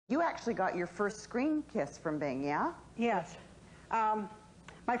You actually got your first screen kiss from Bing, yeah? Yes.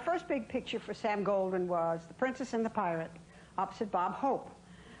 My first big picture for Sam Goldwyn was The Princess and the Pirate, opposite Bob Hope.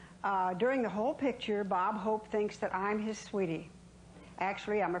 During the whole picture, Bob Hope thinks that I'm his sweetie.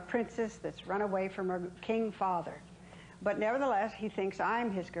 Actually, I'm a princess that's run away from her king father. But nevertheless, he thinks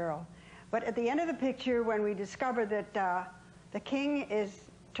I'm his girl. But at the end of the picture, when we discover that the king is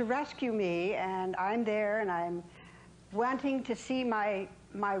to rescue me, and I'm there, and I'm wanting to see my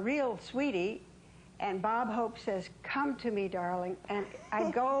real sweetie, and Bob Hope says, "Come to me, darling," and I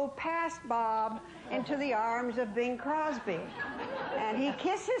go past Bob into the arms of Bing Crosby, and he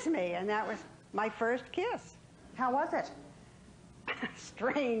kisses me, and that was my first kiss. How was it?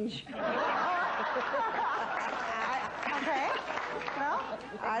 Strange. Okay. Well,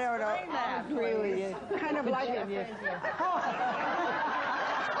 I don't know. That, really, kind of like a...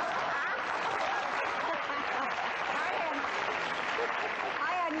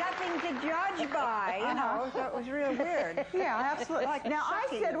 I had nothing to judge by, you know, so it was real weird. yeah, absolutely. Like now, I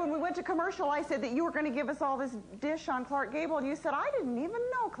sucking. said when we went to commercial, I said that you were going to give us all this dish on Clark Gable, and you said, I didn't even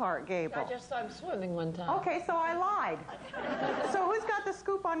know Clark Gable. I just saw him swimming one time. Okay, so I lied. So who's got the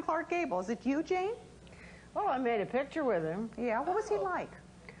scoop on Clark Gable? Is it you, Jane? Well, I made a picture with him. Yeah, what was he like?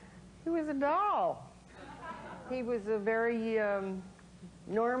 He was a doll. He was a very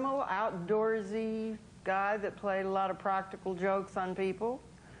normal, outdoorsy guy that played a lot of practical jokes on people.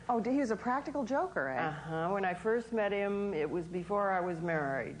 Oh, he was a practical joker, eh? Uh-huh. When I first met him, it was before I was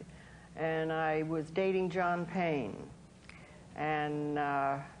married, and I was dating John Payne. And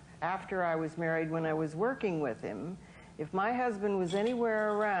after I was married, when I was working with him, if my husband was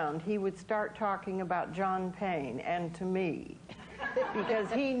anywhere around, he would start talking about John Payne and to me, because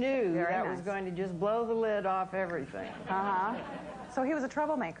he knew that was going to just blow the lid off everything. Uh-huh. So he was a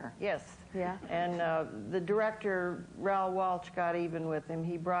troublemaker. Yes. Yeah. And the director, Raoul Walsh, got even with him.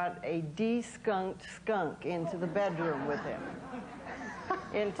 He brought a de-skunked skunk into the bedroom with him,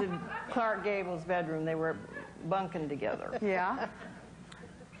 into Clark Gable's bedroom. They were bunking together. Yeah.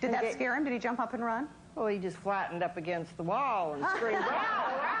 Did that scare him? Did he jump up and run? Well, he just flattened up against the wall and screamed,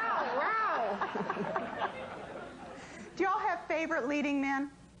 "Wow, wow, wow!" Do y'all have favorite leading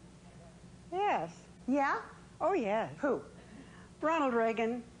men? Yes. Yeah? Oh, yes. Who? Ronald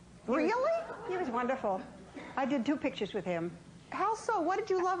Reagan. Really? He was wonderful. I did 2 pictures with him. How so? What did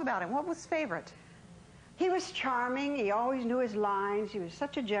you love about him? What was favorite? He was charming. He always knew his lines. He was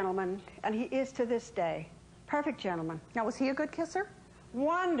such a gentleman, and he is to this day. Perfect gentleman. Now, was he a good kisser?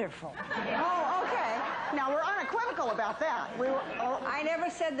 Wonderful. Oh, okay. Now, we're unequivocal about that. I never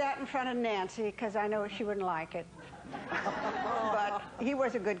said that in front of Nancy, because I know she wouldn't like it. But he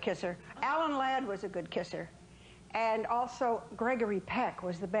was a good kisser. Alan Ladd was a good kisser. And also, Gregory Peck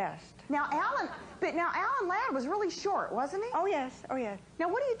was the best. Now, Alan Ladd was really short, wasn't he? Oh, yes. Oh, yes. Now,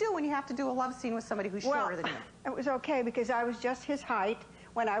 what do you do when you have to do a love scene with somebody who's shorter than you? It was okay, because I was just his height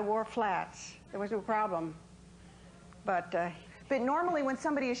when I wore flats. There was no problem. But normally when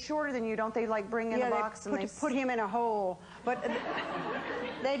somebody is shorter than you, don't they like bring in a box and they put him in a hole. But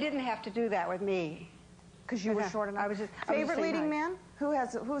they didn't have to do that with me. Because you were short enough. I was just, favorite leading man?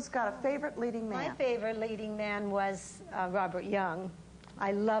 Who's got a favorite leading man? My favorite leading man was Robert Young.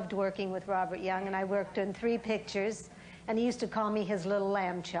 I loved working with Robert Young, and I worked in 3 pictures, and he used to call me his little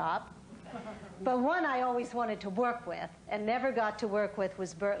lamb chop. But one I always wanted to work with and never got to work with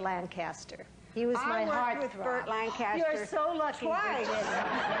was Burt Lancaster. He was my heart. I worked with Burt Lancaster. You're so lucky. Twice.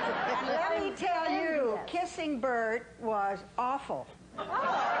 And let me tell you, kissing Burt was awful.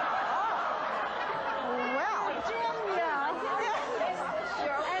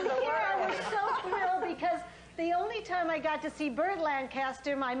 And here I was so thrilled because the only time I got to see Burt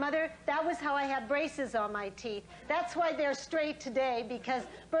Lancaster, my mother, that was how I had braces on my teeth. That's why they're straight today, because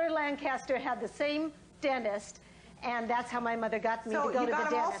Burt Lancaster had the same dentist, and that's how my mother got me to go to the dentist. So you got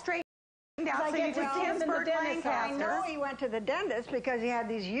them all straightened out so you could kiss Burt Lancaster. I know he went to the dentist because he had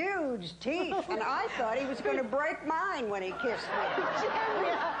these huge teeth, and I thought he was going to break mine when he kissed me.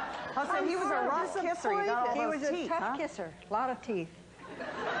 Oh, so he was a rough kisser. He got all He those was teeth, a tough kisser. A lot of teeth.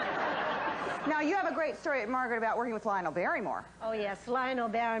 Now, you have a great story, Margaret, about working with Lionel Barrymore. Oh, yes. Lionel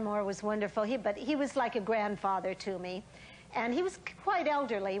Barrymore was wonderful. But he was like a grandfather to me. And he was quite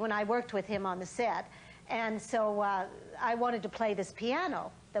elderly when I worked with him on the set. And so I wanted to play this piano.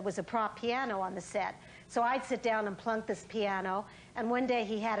 There was a prop piano on the set. So I'd sit down and plunk this piano. And one day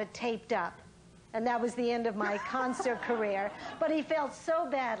he had it taped up. And that was the end of my concert career. But he felt so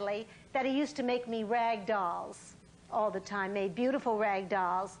badly that he used to make me rag dolls all the time, made beautiful rag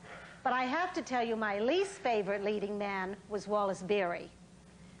dolls. But I have to tell you, my least favorite leading man was Wallace Beery,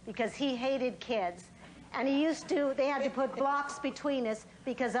 because he hated kids. And they had to put blocks between us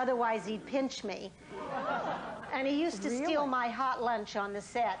because otherwise he'd pinch me. And he used to steal my hot lunch on the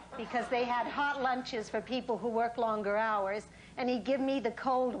set because they had hot lunches for people who work longer hours, and he'd give me the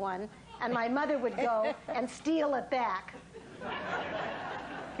cold one, and my mother would go and steal it back.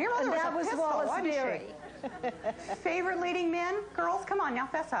 Your mother And that was pistol, Wallace wasn't Beery. she? Favorite leading men? Girls, come on now,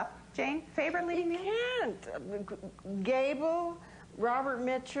 fess up. Jane, favorite leading men? Can't. Gable, Robert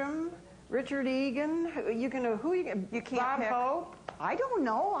Mitchum, Richard Egan. You can't Bob pick. Hope. I don't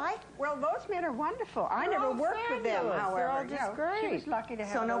know. Well, those men are wonderful. I They're never all worked with them, fabulous. however. They're all just great. She was lucky to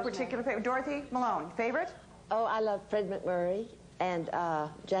have So no those men. particular favorite. Dorothy Malone, favorite? Oh, I love Fred McMurray and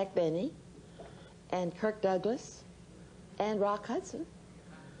Jack Benny and Kirk Douglas and Rock Hudson.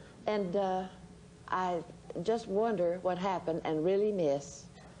 And I just wonder what happened and really miss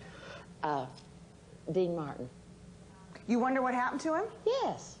Dean Martin. You wonder what happened to him?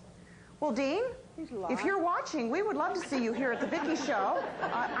 Yes. Well, Dean, if you're watching, we would love to see you here at the Vicki Show.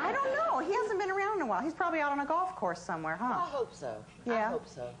 I don't know. He hasn't been around in a while. He's probably out on a golf course somewhere, huh? I hope so. Yeah. I hope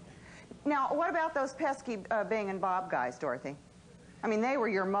so. Now, what about those pesky Bing and Bob guys, Dorothy? I mean, they were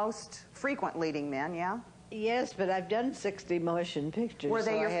your most frequent leading men, yeah? Yes, but I've done 60 motion pictures. Were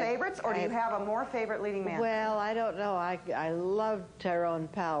they so your favorites, or do you have a more favorite leading man? Well, I don't know. I loved Tyrone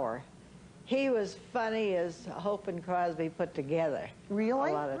Power. He was funny as Hope and Crosby put together.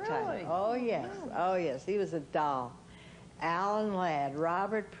 Really? A lot of times. Really? Oh, yes. Oh, yes. He was a doll. Alan Ladd,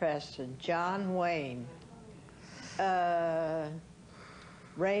 Robert Preston, John Wayne, Ray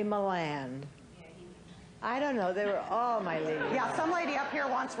Milland. I don't know. They were all my leaders. Yeah, some lady up here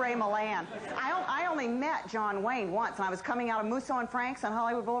wants Ray Milland. I only met John Wayne once, and I was coming out of Musso and Frank's on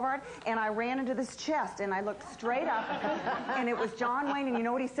Hollywood Boulevard, and I ran into this chest, and I looked straight up, and it was John Wayne, and you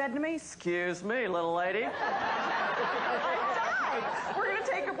know what he said to me? Excuse me, little lady. I died. We're going to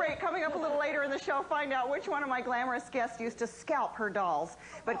take a break. Coming up a little later in the show, find out which one of my glamorous guests used to scalp her dolls.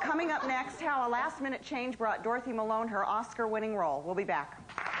 But coming up next, how a last-minute change brought Dorothy Malone her Oscar-winning role. We'll be back.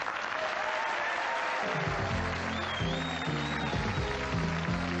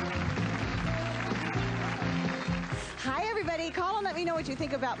 Hi, everybody. Call and let me know what you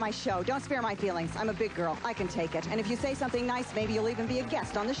think about my show. Don't spare my feelings. I'm a big girl. I can take it. And if you say something nice, maybe you'll even be a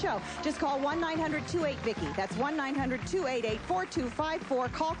guest on the show. Just call 1-900-28-VICKI. That's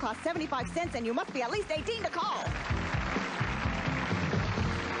 1-900-288-4254. Call costs 75 cents, and you must be at least 18 to call.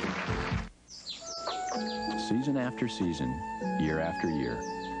 Season after season, year after year,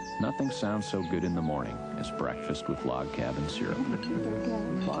 nothing sounds so good in the morning as breakfast with log cabin syrup.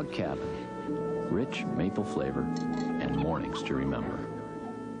 Log cabin. Rich maple flavor and mornings to remember.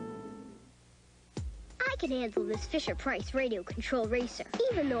 I can handle this Fisher-Price radio control racer,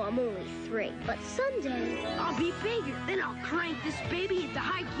 even though I'm only 3. But someday I'll be bigger. Then I'll crank this baby into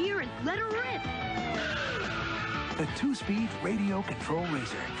high gear and let her rip. The 2-speed radio control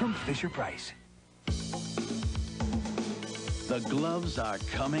racer from Fisher-Price. The gloves are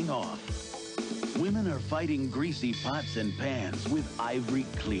coming off. Women are fighting greasy pots and pans with Ivory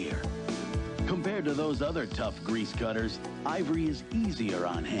Clear. Compared to those other tough grease cutters, Ivory is easier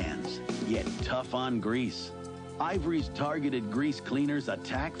on hands, yet tough on grease. Ivory's targeted grease cleaners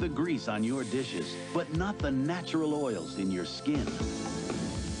attack the grease on your dishes, but not the natural oils in your skin.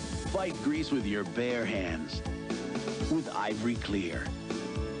 Fight grease with your bare hands with Ivory Clear.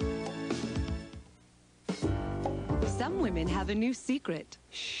 Some women have a new secret.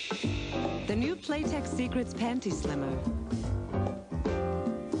 The new Playtex Secrets Panty Slimmer.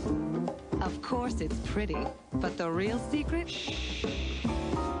 Of course it's pretty, but the real secret?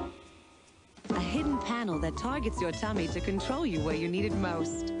 A hidden panel that targets your tummy to control you where you need it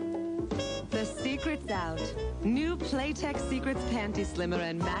most. The secret's out. New Playtex Secrets Panty Slimmer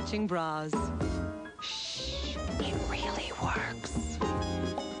and matching bras. Shh, it really works.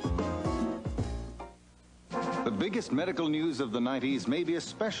 The biggest medical news of the 90s may be a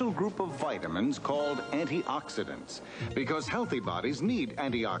special group of vitamins called antioxidants, because healthy bodies need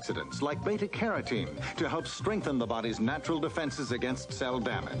antioxidants like beta-carotene to help strengthen the body's natural defenses against cell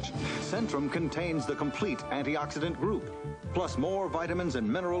damage. Centrum contains the complete antioxidant group, plus more vitamins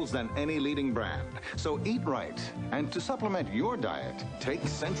and minerals than any leading brand. So eat right, and to supplement your diet, take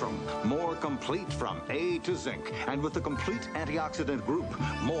Centrum, more complete from A to zinc, and with the complete antioxidant group,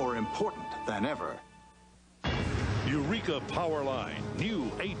 more important than ever. Eureka Powerline. New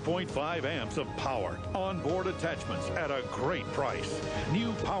 8.5 amps of power. Onboard attachments at a great price.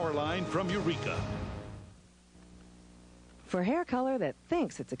 New Powerline from Eureka. For hair color that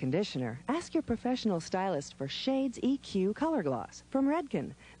thinks it's a conditioner, ask your professional stylist for Shades EQ Color Gloss from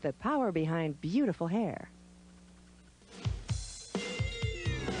Redken, the power behind beautiful hair.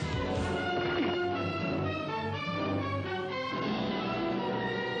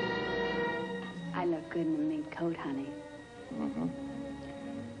 coat, honey. Mm-hmm.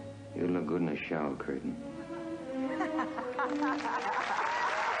 You look good in a shower curtain.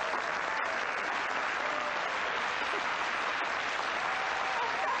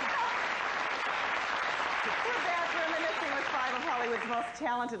 Hollywood's most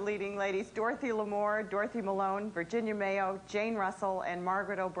talented leading ladies, Dorothy Lamour, Dorothy Malone, Virginia Mayo, Jane Russell, and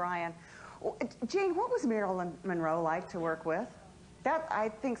Margaret O'Brien. Jane, what was Marilyn Monroe like to work with? That, I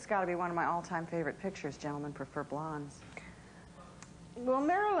think, has got to be one of my all-time favorite pictures. Gentlemen prefer blondes. Well,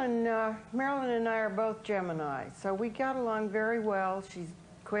 Marilyn and I are both Gemini, so we got along very well. She's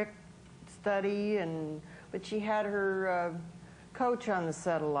quick, study, but she had her coach on the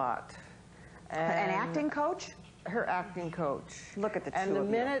set a lot. An acting coach? Her acting coach. Look at the two of you. And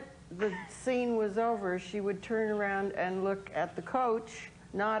the minute the scene was over, she would turn around and look at the coach,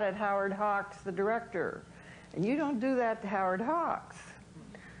 not at Howard Hawks, the director. And you don't do that to Howard Hawks.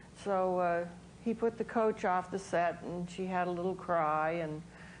 So he put the coach off the set, and she had a little cry, and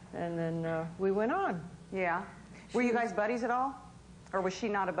then we went on. Yeah. Were you guys buddies at all? Or was she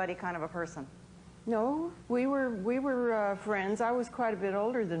not a buddy kind of a person? No, we were friends. I was quite a bit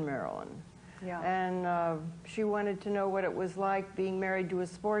older than Marilyn. Yeah. And she wanted to know what it was like being married to a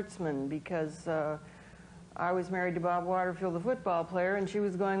sportsman, because I was married to Bob Waterfield, the football player, and she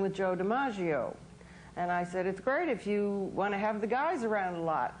was going with Joe DiMaggio. And I said, it's great if you want to have the guys around a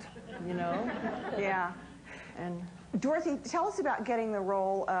lot, you know? Yeah. And Dorothy, tell us about getting the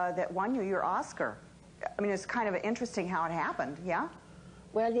role that won you your Oscar. I mean, it's kind of interesting how it happened, yeah?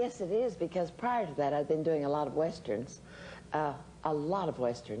 Well, yes, it is, because prior to that, I'd been doing a lot of Westerns. A lot of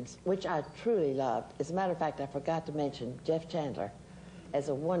Westerns, which I truly loved. As a matter of fact, I forgot to mention Jeff Chandler as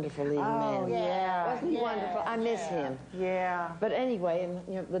a wonderful leading man. Yeah. Wasn't he wonderful? I miss him. Yeah. But anyway, and,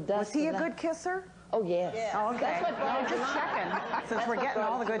 you know, the dust. Was he a good kisser? Oh, yes. Oh, okay. That's what I'm just checking, since we're getting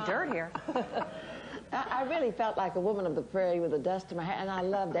all the good dirt here. I really felt like a woman of the prairie with the dust in my hair, and I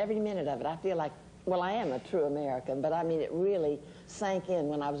loved every minute of it. I feel like, well, I am a true American, but I mean, it really sank in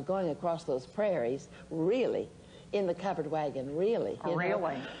when I was going across those prairies, really. In the covered wagon, really. Oh,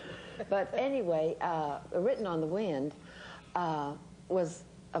 really? But anyway, Written on the Wind was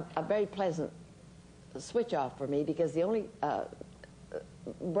a very pleasant switch off for me, because the only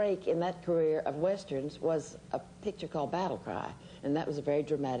break in that career of Westerns was a picture called Battle Cry, and that was a very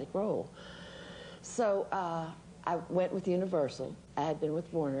dramatic role. So I went with Universal. I had been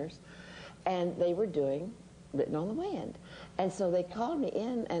with Warner's, and they were doing Written on the Wind. And so they called me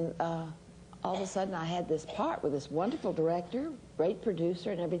in, and all of a sudden I had this part with this wonderful director, great producer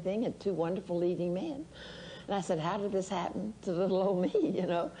and everything, and two wonderful leading men. And I said, how did this happen to little old me, you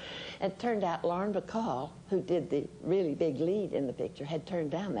know? And it turned out Lauren Bacall, who did the really big lead in the picture, had turned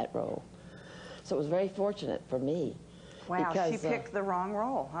down that role. So it was very fortunate for me. Wow, because, she picked the wrong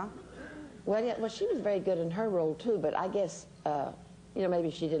role, huh? Well, yeah, well, she was very good in her role too, but I guess, you know, maybe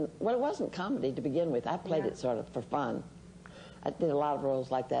she didn't, well, it wasn't comedy to begin with. I played it sort of for fun. I did a lot of roles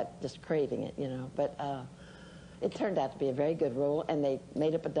like that, just craving it, you know. But it turned out to be a very good role, and they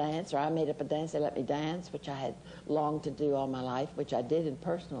made up a dance, or I made up a dance. They let me dance, which I had longed to do all my life, which I did in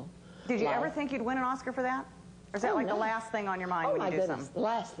personal Did you life. ever think you'd win an Oscar for that? Or is that like the last thing on your mind when you do something? The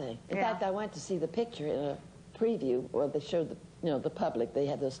last thing. In fact, I went to see the picture in a preview, where they showed the, you know, the public. They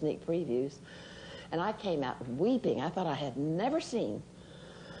had those sneak previews, and I came out weeping. I thought I had never seen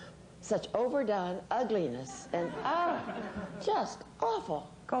such overdone ugliness, and just awful.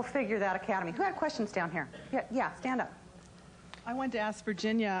 Go figure that, Academy. Who had questions down here? Yeah, stand up. I wanted to ask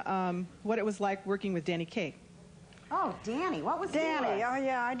Virginia what it was like working with Danny Kaye. Oh, Danny, what was Danny? Oh,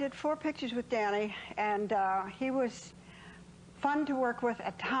 yeah, I did 4 pictures with Danny, and he was fun to work with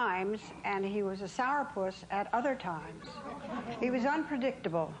at times, and he was a sourpuss at other times. He was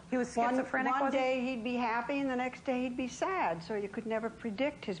unpredictable. He was schizophrenic, One day he'd be happy, and the next day he'd be sad, so you could never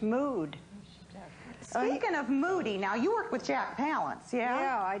predict his mood. Speaking of moody, now you worked with Jack Palance, yeah?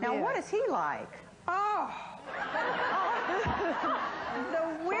 Yeah, I did. Now, what is he like? Oh,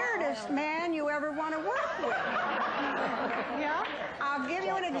 the weirdest man you ever want to work with. Yeah? I'll give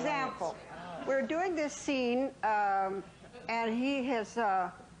you an example. We're doing this scene, and he's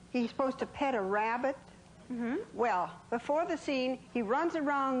supposed to pet a rabbit. Well, before the scene, he runs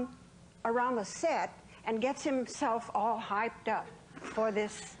around the set and gets himself all hyped up for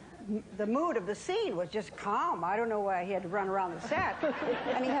this. The mood of the scene was just calm. I don't know why he had to run around the set.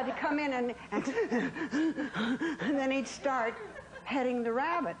 And he had to come in and then he'd start petting the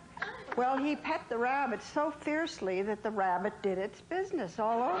rabbit. Well, he pet the rabbit so fiercely that the rabbit did its business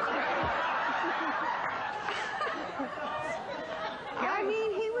all over. I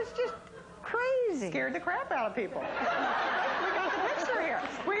mean, he was just crazy. Scared the crap out of people. We got the picture here.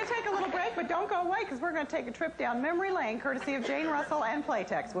 We're going to take a little break. break, but don't go away because we're going to take a trip down memory lane courtesy of Jane Russell and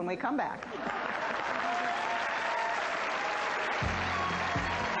Playtex when we come back.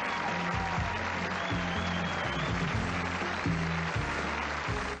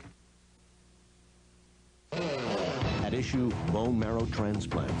 At issue, bone marrow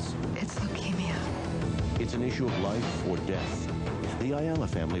transplants. It's leukemia. It's an issue of life or death. The Ayala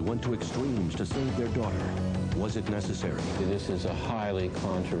family went to extremes to save their daughter. Was it necessary? This is a highly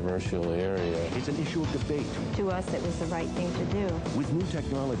controversial area. It's an issue of debate. To us, it was the right thing to do. With new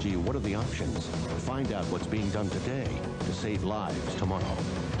technology, what are the options? Find out what's being done today to save lives tomorrow.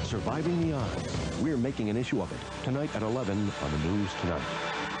 Surviving the odds. We're making an issue of it tonight at 11 on the News Tonight.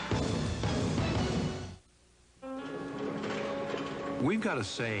 We've got a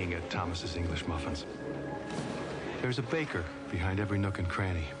saying at Thomas's English Muffins. There's a baker behind every nook and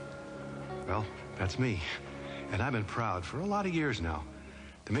cranny. Well, that's me. And I've been proud for a lot of years now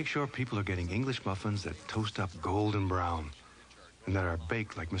to make sure people are getting English muffins that toast up golden brown and that are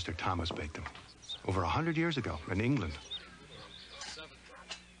baked like Mr. Thomas baked them over 100 years ago in England.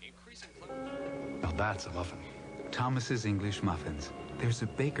 Now that's a muffin. Thomas's English Muffins. There's a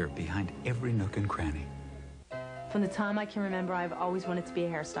baker behind every nook and cranny. From the time I can remember, I've always wanted to be a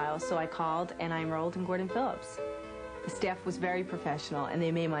hairstylist, so I called and I enrolled in Gordon Phillips. The staff was very professional, and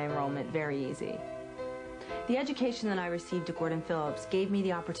they made my enrollment very easy. The education that I received at Gordon Phillips gave me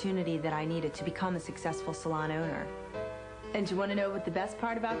the opportunity that I needed to become a successful salon owner. And do you want to know what the best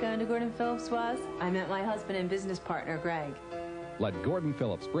part about going to Gordon Phillips was? I met my husband and business partner, Greg. Let Gordon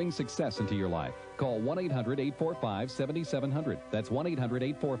Phillips bring success into your life. Call 1-800-845-7700. That's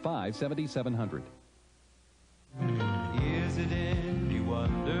 1-800-845-7700. Is it any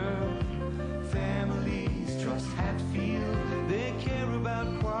wonder families trust Hatfield? They care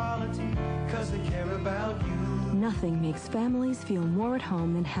about quality because they care about you. Nothing makes families feel more at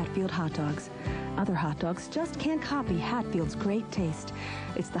home than Hatfield hot dogs. Other hot dogs just can't copy Hatfield's great taste.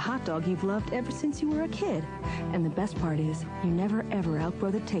 It's the hot dog you've loved ever since you were a kid. And the best part is, you never ever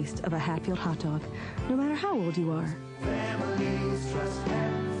outgrow the taste of a Hatfield hot dog, no matter how old you are. Families trust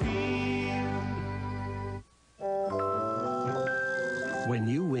Hatfield. When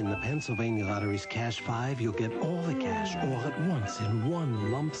you win the Pennsylvania Lottery's Cash 5, you'll get all the cash all at once in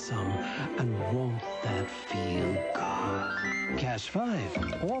one lump sum. And won't that feel good? Cash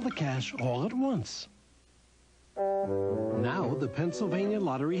 5, all the cash all at once. Now, the Pennsylvania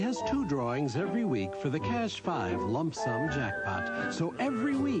Lottery has 2 drawings every week for the Cash 5 lump sum jackpot. So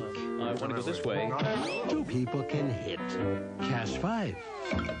every week, I want to go this way. 2 people can hit. Cash 5,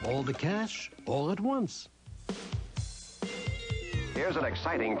 all the cash all at once. Here's an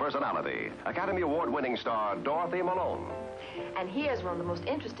exciting personality, Academy Award-winning star Dorothy Malone. And here's one of the most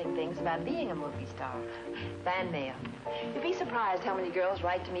interesting things about being a movie star. Fan mail. You'd be surprised how many girls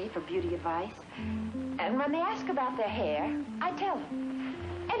write to me for beauty advice. And when they ask about their hair, I tell them,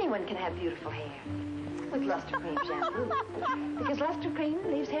 anyone can have beautiful hair with Luster Cream shampoo. Because Luster Cream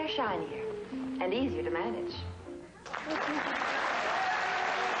leaves hair shinier and easier to manage.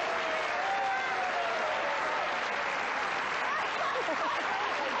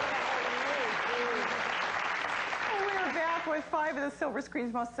 With 5 of the silver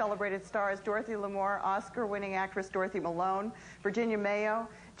screen's most celebrated stars, Dorothy Lamour, Oscar-winning actress Dorothy Malone, Virginia Mayo,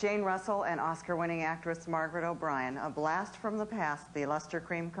 Jane Russell, and Oscar-winning actress Margaret O'Brien. A blast from the past, the Luster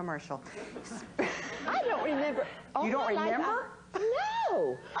Cream commercial. I don't remember. You don't remember?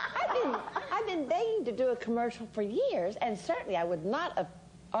 No. I've been begging to do a commercial for years, and certainly I would not have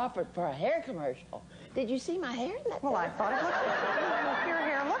offered for a hair commercial. Did you see my hair in that? Well, I thought it looked your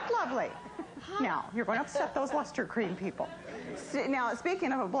hair looked lovely. Now, you're going to upset those Luster Cream people. Now,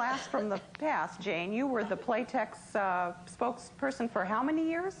 speaking of a blast from the past, Jane, you were the Playtex spokesperson for how many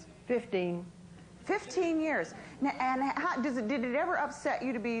years? 15. 15 years. Now, and how, did it ever upset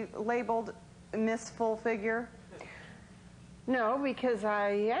you to be labeled Miss Full Figure? No, because I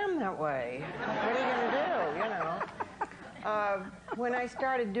am that way. What are you going to do, you know? When I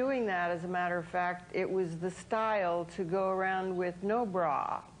started doing that, as a matter of fact, it was the style to go around with no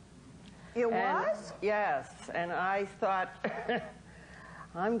bra. It was? Yes, and I thought,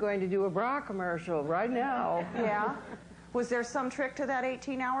 I'm going to do a bra commercial right now. Yeah? Was there some trick to that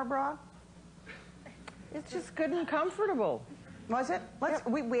 18-hour bra? It's just good and comfortable. Was it?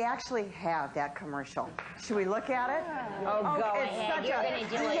 We actually have that commercial. Should we look at it? Oh, go ahead. You're going to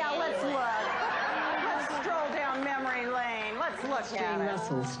do it. Yeah, let's look. Let's stroll down memory lane. Let's look at Jane it.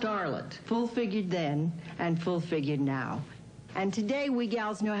 Russell, starlet. Full-figured then and full-figured now. And today, we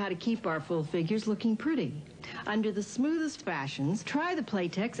gals know how to keep our full figures looking pretty. Under the smoothest fashions, try the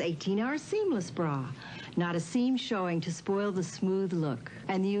Playtex 18-hour seamless bra. Not a seam showing to spoil the smooth look.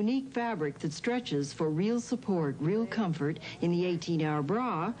 And the unique fabric that stretches for real support, real comfort in the 18-hour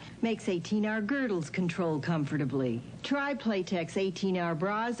bra makes 18-hour girdles control comfortably. Try Playtex 18-hour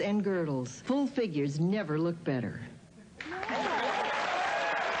bras and girdles. Full figures never look better.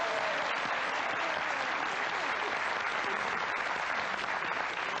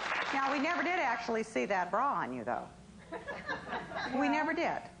 Now, we never did actually see that bra on you, though. We never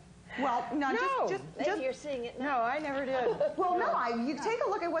did. Well, no, just you're seeing it now. No, I never did. Well, no, you take a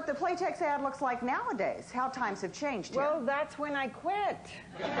look at what the Playtex ad looks like nowadays, how times have changed here. Well, that's when I quit.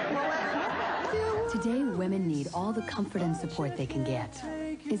 Today, women need all the comfort and support they can get.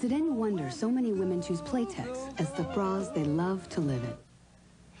 Is it any wonder so many women choose Playtex as the bras they love to live in?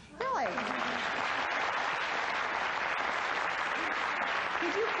 Really?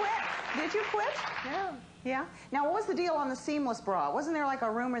 Did you quit? Did you quit? Yeah. Yeah? Now, what was the deal on the seamless bra? Wasn't there like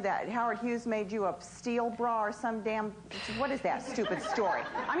a rumor that Howard Hughes made you a steel bra or some damn... What is that stupid story?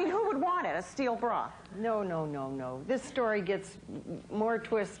 I mean, who would want it, a steel bra? No, no, no, no. This story gets more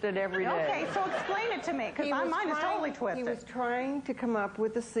twisted every day. Okay, so explain it to me, because my mind is totally twisted. He was trying to come up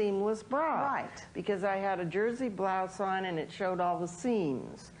with a seamless bra. Right. Because I had a jersey blouse on and it showed all the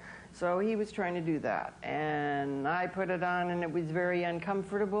seams. So he was trying to do that. And I put it on and it was very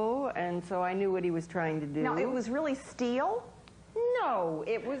uncomfortable, and so I knew what he was trying to do. Now, it was really steel? No,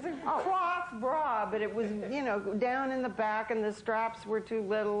 it was a cloth bra, but it was, you know, down in the back, and the straps were too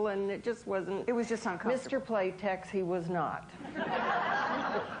little, and it just wasn't... It was just uncomfortable. Mr. Playtex, he was not.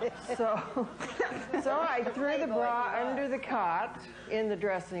 So I threw the bra under the cot in the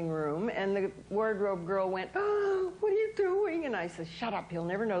dressing room, and the wardrobe girl went, "Oh, what are you doing?" And I said, "Shut up, he'll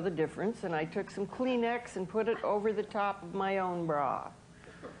never know the difference." And I took some Kleenex and put it over the top of my own bra.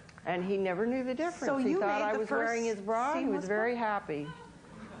 And he never knew the difference. So he you thought made I the was first wearing his bra. He was very bra? happy.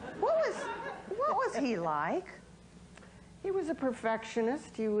 What was he like? He was a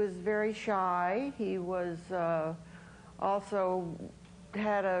perfectionist. He was very shy. He was also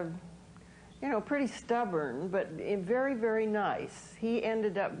had a, you know, pretty stubborn, but very, very nice. He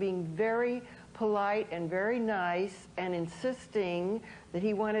ended up being very polite and very nice and insisting that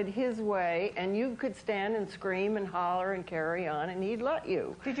he wanted his way, and you could stand and scream and holler and carry on, and he'd let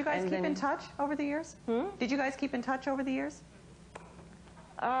you. Did you guys keep in touch over the years? Did you guys keep in touch over the years?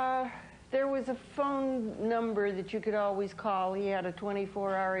 There was a phone number that you could always call. He had a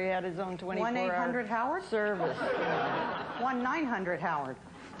 24-hour, he had his own 24-hour 1-800-HOWARD? service. 1-900-HOWARD.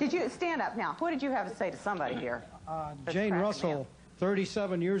 Did you, stand up now, what did you have to say to somebody here? Jane Russell,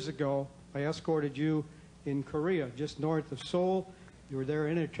 37 years ago, I escorted you in Korea, just north of Seoul. You were there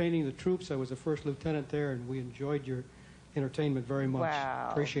entertaining the troops. I was a first lieutenant there, and we enjoyed your entertainment very much. Wow.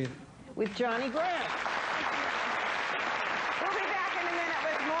 Appreciate it. With Johnny Grant. We'll be back in a minute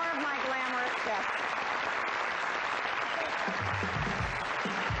with more of my glamorous guests.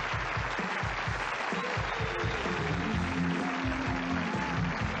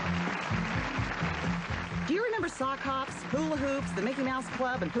 Do you remember sock hops, hula hoops, the Mickey Mouse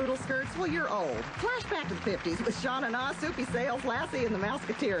Club, and poodle skirts? Well, you're old. Flashback to the 50s with Sean and Oz, Soupy Sales, Lassie, and the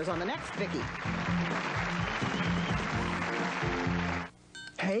Mouseketeers on the next Vicki.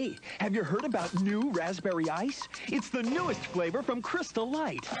 Hey, have you heard about new raspberry ice? It's the newest flavor from Crystal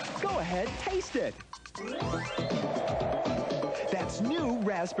Light. Go ahead, taste it. That's new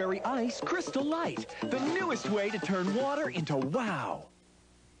raspberry ice Crystal Light, the newest way to turn water into wow.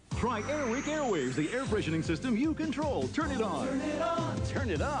 Try Airwick Airwaves, the air freshening system you control. Turn it on. Turn it on. Turn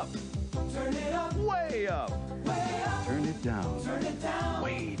it up. Turn it up. Way up. Way up. Turn it down. Turn it down.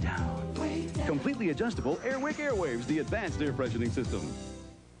 Way down. Way down. Completely adjustable Airwick Airwaves, the advanced air freshening system.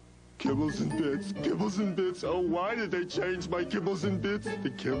 Kibbles and bits, kibbles and bits. Oh, why did they change my kibbles and bits?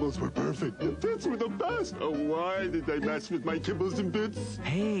 The kibbles were perfect. The bits were the best. Oh, why did they mess with my kibbles and bits?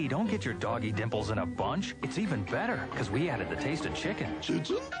 Hey, don't get your doggy dimples in a bunch. It's even better, because we added the taste of chicken.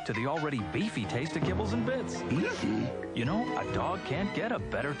 Chicken? To the already beefy taste of kibbles and bits. Beefy? You know, a dog can't get a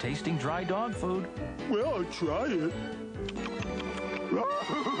better tasting dry dog food. Well, I'll try it.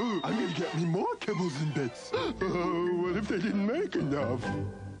 I'm gonna get me more kibbles and bits. What if they didn't make enough?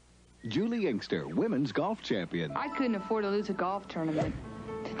 Julie Inkster, women's golf champion. I couldn't afford to lose a golf tournament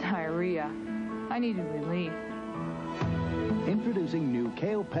to diarrhea. I needed relief. Introducing new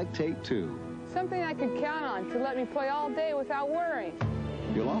Kale Pectate 2. Something I could count on to let me play all day without worrying.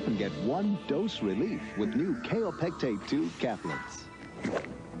 You'll often get one dose relief with new Kale Pectate 2 caplets.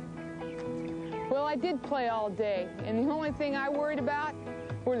 Well, I did play all day, and the only thing I worried about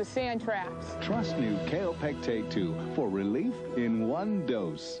were the sand traps. Trust new Kale Pectate 2 for relief in one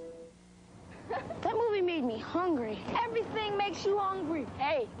dose. That movie made me hungry. Everything makes you hungry.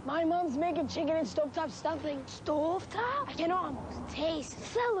 Hey, my mom's making chicken and stovetop stuffing. Stovetop? I can almost taste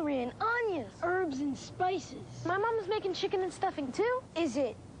celery and onions, herbs and spices. My mom's making chicken and stuffing too. Is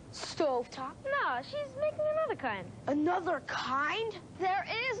it stovetop? No, she's making another kind. Another kind? There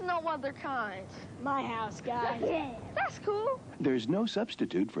is no other kind. My house, guys. Yeah, that's cool. There's no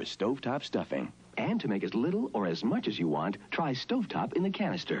substitute for stovetop stuffing. And to make as little or as much as you want, try stovetop in the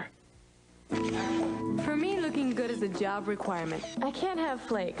canister. For me, looking good is a job requirement. I can't have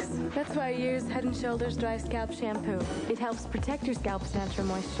flakes. That's why I use Head & Shoulders Dry Scalp Shampoo. It helps protect your scalp's natural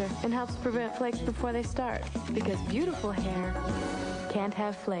moisture and helps prevent flakes before they start. Because beautiful hair can't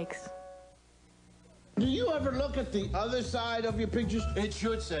have flakes. Do you ever look at the other side of your pictures? It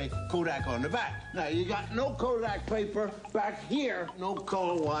should say Kodak on the back. Now, you got no Kodak paper back here. No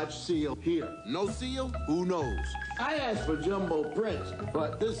color watch seal here. No seal? Who knows? I asked for jumbo prints,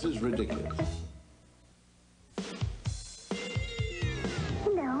 but this is ridiculous.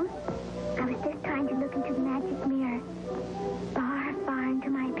 Hello. I was just trying to look into the magic mirror. Far, far into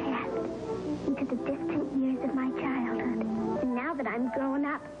my past. Into the distant years of my childhood. And now that I'm grown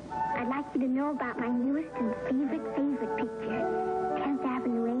up, I'd like you to know about my newest and favorite picture, 10th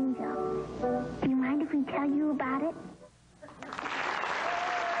Avenue Angel. Do you mind if we tell you about it?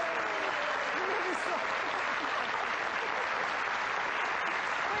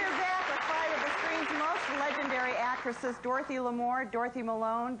 We're back with five of the screen's most legendary actresses, Dorothy Lamour, Dorothy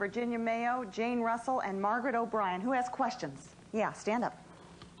Malone, Virginia Mayo, Jane Russell, and Margaret O'Brien. Who has questions? Yeah, stand up.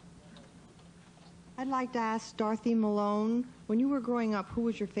 I'd like to ask Dorothy Malone, when you were growing up, who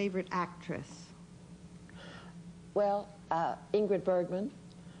was your favorite actress? Well, Ingrid Bergman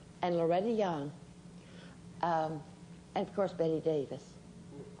and Loretta Young, and of course Betty Davis.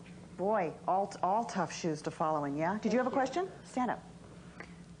 Boy, all tough shoes to follow in, yeah? Did you have a question? Stand up.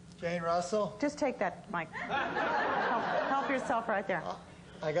 Jane Russell. Just take that mic. Help yourself right there.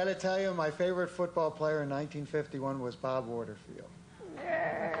 I got to tell you, my favorite football player in 1951 was Bob Waterfield.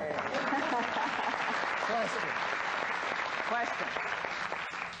 Question.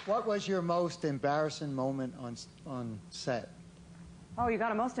 What was your most embarrassing moment on set? Oh, you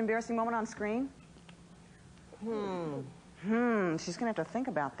got a most embarrassing moment on screen? She's going to have to think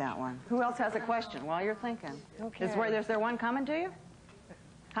about that one. Who else has a question while you're thinking? Okay. Is there one coming to you?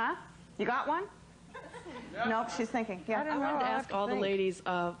 Huh? You got one? Nope, she's thinking. Yeah. I wanted to ask all the ladies,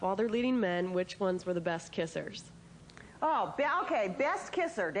 while they're leading men, which ones were the best kissers? Oh, okay, best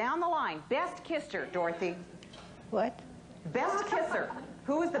kisser, down the line. Best kisser, Dorothy. What? Best kisser.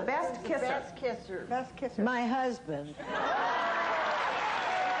 Who was the best kisser? Best kisser. Best kisser. My husband.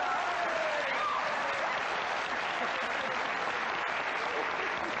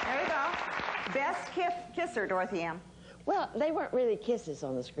 There you go. Best kisser, Dorothy M. Well, they weren't really kisses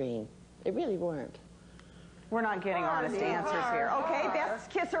on the screen. They really weren't. We're not getting honest answers here. Okay, best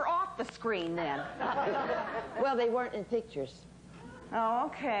kisser off the screen then. Well, they weren't in pictures. Oh,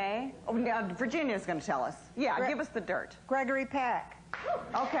 okay. Oh, now Virginia's going to tell us. Yeah, give us the dirt. Gregory Peck.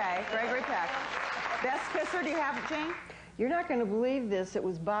 Okay, Gregory Peck. Best kisser, do you have it, Jane? You're not going to believe this. It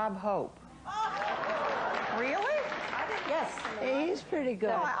was Bob Hope. Really? Yes. He's pretty good.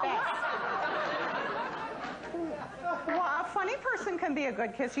 Well, a funny person can be a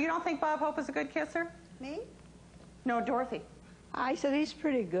good kisser. You don't think Bob Hope is a good kisser? Me? No, Dorothy. I said he's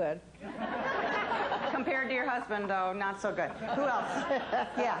pretty good. Compared to your husband, though, not so good. Who else?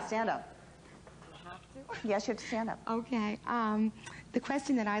 Yeah, stand up. Yes, you have to stand up. Okay. The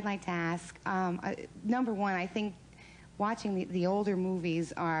question that I'd like to ask, number one, I think watching the older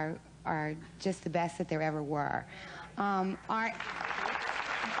movies are just the best that there ever were.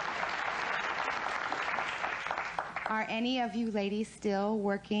 Are any of you ladies still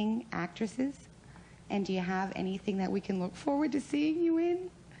working actresses? And do you have anything that we can look forward to seeing you in?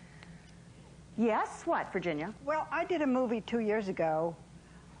 Yes, what, Virginia? Well, I did a movie 2 years ago.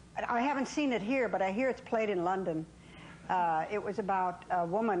 I haven't seen it here, but I hear it's played in London. It was about a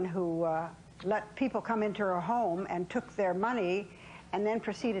woman who let people come into her home and took their money and then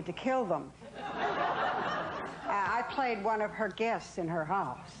proceeded to kill them. I played one of her guests in her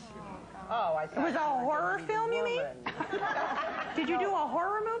house. Oh, I thought it was a horror film, you mean? Did you do a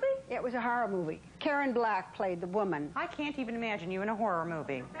horror movie? It was a horror movie. Karen Black played the woman. I can't even imagine you in a horror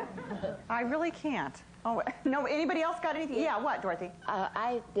movie. I really can't. Oh, no, anybody else got anything? Yeah, what, Dorothy?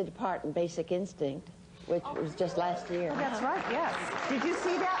 I did a part in Basic Instinct, which was just last year. Oh, that's right, yes. Did you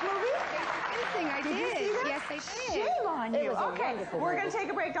see that movie? I Did you did. see that? Yes, I did. Shame on It you. was a Okay, wonderful we're going movie. to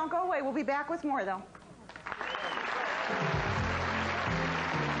take a break. Don't go away. We'll be back with more, though.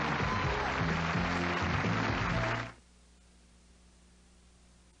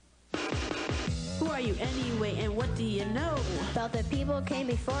 you anyway, and what do you know? About the people came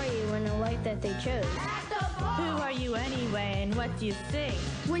before you and the life that they chose. Who are you anyway, and what do you think?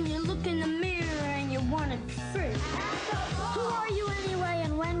 When you look in the mirror and you want it first. Who are you anyway,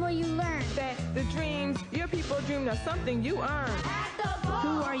 and when will you learn? That the dreams your people dreamed of something you earned.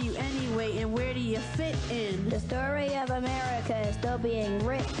 Who are you anyway, and where do you fit in? The story of America is still being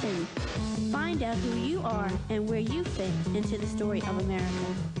written. Find out who you are and where you fit into the story of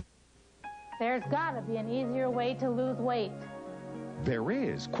America. There's got to be an easier way to lose weight. There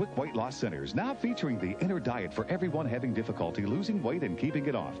is. Quick Weight Loss Centers now featuring the Inner Diet for everyone having difficulty losing weight and keeping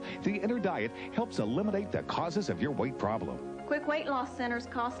it off. The Inner Diet helps eliminate the causes of your weight problem. Quick Weight Loss Centers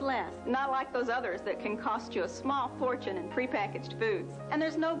cost less, not like those others that can cost you a small fortune in prepackaged foods. And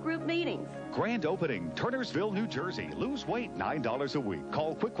there's no group meetings. Grand opening, Turnersville, New Jersey. Lose weight, $9 a week.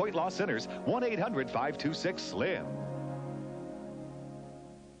 Call Quick Weight Loss Centers, 1-800-526-SLIM.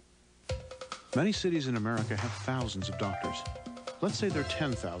 Many cities in America have thousands of doctors. Let's say there are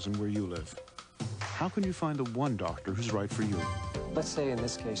 10,000 where you live. How can you find the one doctor who's right for you? Let's say in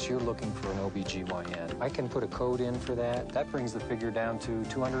this case you're looking for an OBGYN. I can put a code in for that. That brings the figure down to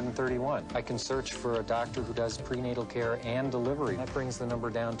 231. I can search for a doctor who does prenatal care and delivery. That brings the number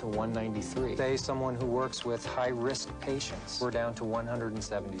down to 193. Say someone who works with high-risk patients. We're down to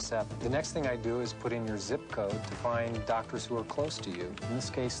 177. The next thing I do is put in your zip code to find doctors who are close to you. In this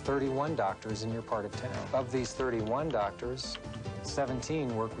case, 31 doctors in your part of town. Of these 31 doctors,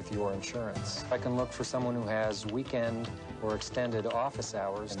 17 work with your insurance. I can look for someone who has weekend or extended office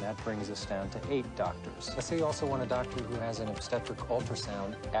hours, and that brings us down to 8 doctors. Let's say you also want a doctor who has an obstetric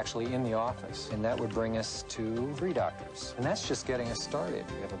ultrasound actually in the office, and that would bring us to 3 doctors. And that's just getting us started.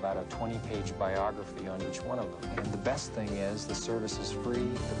 We have about a 20-page biography on each one of them. And the best thing is the service is free,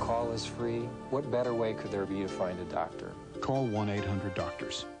 the call is free. What better way could there be to find a doctor? Call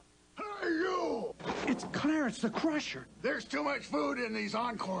 1-800-DOCTORS. Hey, you! It's Clarence the Crusher. There's too much food in these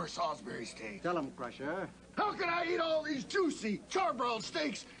Encore Salisbury steaks. Tell him, Crusher. How can I eat all these juicy, charbroiled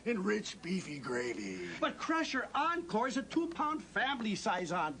steaks in rich, beefy gravy? But Crusher, Encore is a 2-pound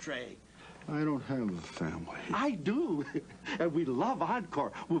family-size entree. I don't have a family. I do. And we love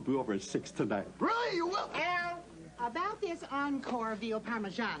Encore. We'll be over at 6 tonight. Really? You will? Al, about this Encore veal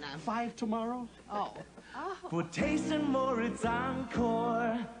parmigiana. 5 tomorrow? Oh. For tasting more, it's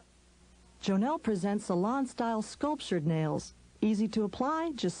Encore. Jonelle presents salon-style sculptured nails. Easy to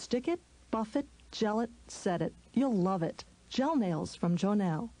apply, just stick it, buff it, gel it, set it. You'll love it. Gel nails from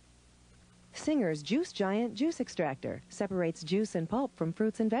Jonelle. Singer's Juice Giant Juice Extractor separates juice and pulp from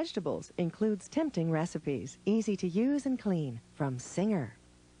fruits and vegetables. Includes tempting recipes. Easy to use and clean. From Singer.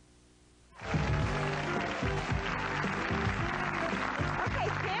 Okay,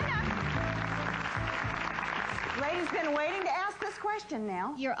 stand up. Lady's been waiting to ask this question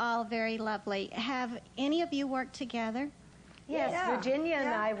now. You're all very lovely. Have any of you worked together? Yes, Virginia and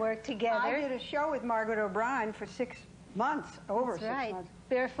I worked together. I did a show with Margaret O'Brien for 6 months, over That's 6 right. months.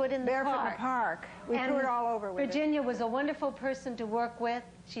 Barefoot in the Park. Barefoot in the Park. We toured all over with Virginia was a wonderful person to work with.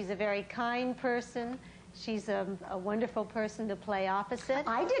 She's a very kind person. She's a wonderful person to play opposite.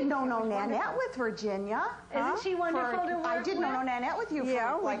 I did know Nanette with Virginia. Isn't she wonderful to work with? I did know Nanette with you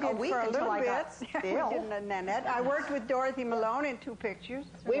for like a week until I got Bill. We did Nanette. I worked with Dorothy Malone in 2 pictures.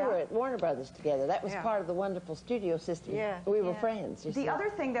 We were at Warner Brothers together. That was part of the wonderful studio system. Yeah. We were friends. The other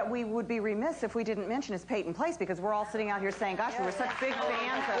thing that we would be remiss if we didn't mention is Peyton Place, because we're all sitting out here saying, gosh, we were such big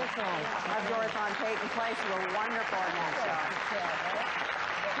fans of yours on Peyton Place. You were wonderful in that show.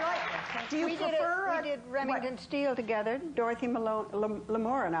 Do you prefer? We did Remington Steele together, Dorothy Malone,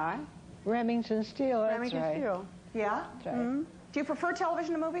 Lamour and I. Remington Steele, that's Remington right. Steele. Yeah? That's right. Mm-hmm. Do you prefer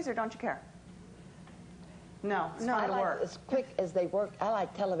television to movies, or don't you care? No, it's fun to work. As quick as they work. I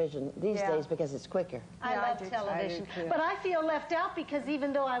like television these days because it's quicker. I love television. But I feel left out because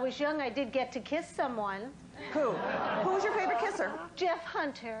even though I was young, I did get to kiss someone. Who? Who was your favorite kisser? Jeff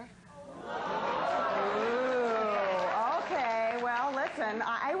Hunter. Okay, well, listen,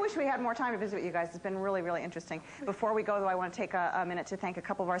 I wish we had more time to visit with you guys. It's been really, really interesting. Before we go, though, I want to take a minute to thank a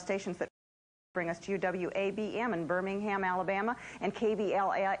couple of our stations that bring us to you, WABM in Birmingham, Alabama, and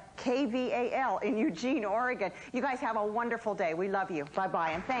KVAL in Eugene, Oregon. You guys have a wonderful day. We love you.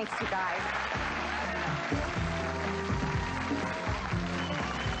 Bye-bye, and thanks, you guys.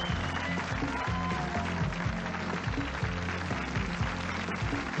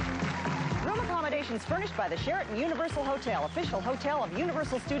 Accommodations furnished by the Sheraton Universal Hotel, official hotel of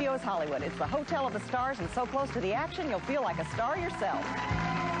Universal Studios Hollywood. It's the hotel of the stars, and so close to the action, you'll feel like a star yourself.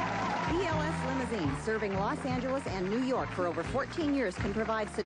 BLS Limousines, serving Los Angeles and New York for over 14 years, can provide